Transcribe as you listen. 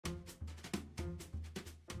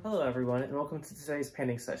Hello everyone, and welcome to today's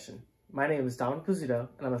painting session. My name is Dominic Bozzuto,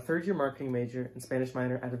 and I'm a third-year marketing major and Spanish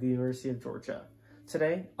minor out of the University of Georgia.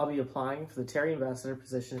 Today, I'll be applying for the Terry Ambassador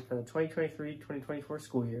position for the 2023-2024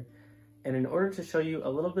 school year, and in order to show you a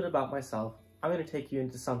little bit about myself, I'm going to take you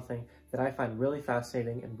into something that I find really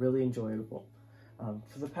fascinating and really enjoyable.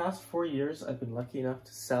 For the past 4 years, I've been lucky enough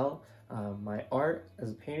to sell my art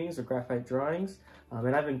as paintings or graphite drawings,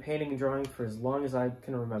 and I've been painting and drawing for as long as I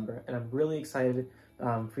can remember, and I'm really excited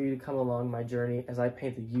for you to come along my journey as I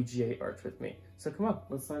paint the UGA arch with me. So come on,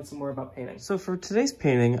 let's learn some more about painting. So for today's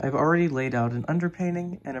painting, I've already laid out an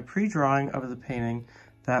underpainting and a pre-drawing of the painting.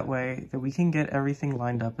 That way that we can get everything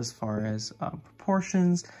lined up as far as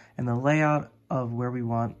proportions and the layout of where we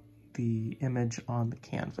want the image on the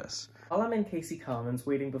canvas. While I'm in Casey Commons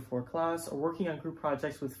waiting before class or working on group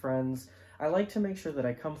projects with friends, I like to make sure that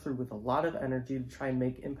I come through with a lot of energy to try and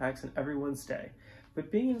make impacts in everyone's day. But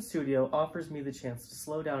being in the studio offers me the chance to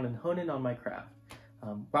slow down and hone in on my craft.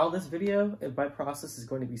 While this video, my process is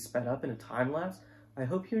going to be sped up in a time lapse, I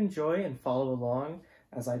hope you enjoy and follow along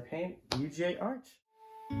as I paint the UGA arch.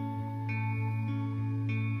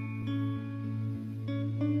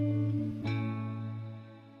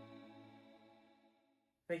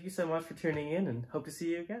 Thank you so much for tuning in, and hope to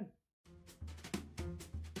see you again.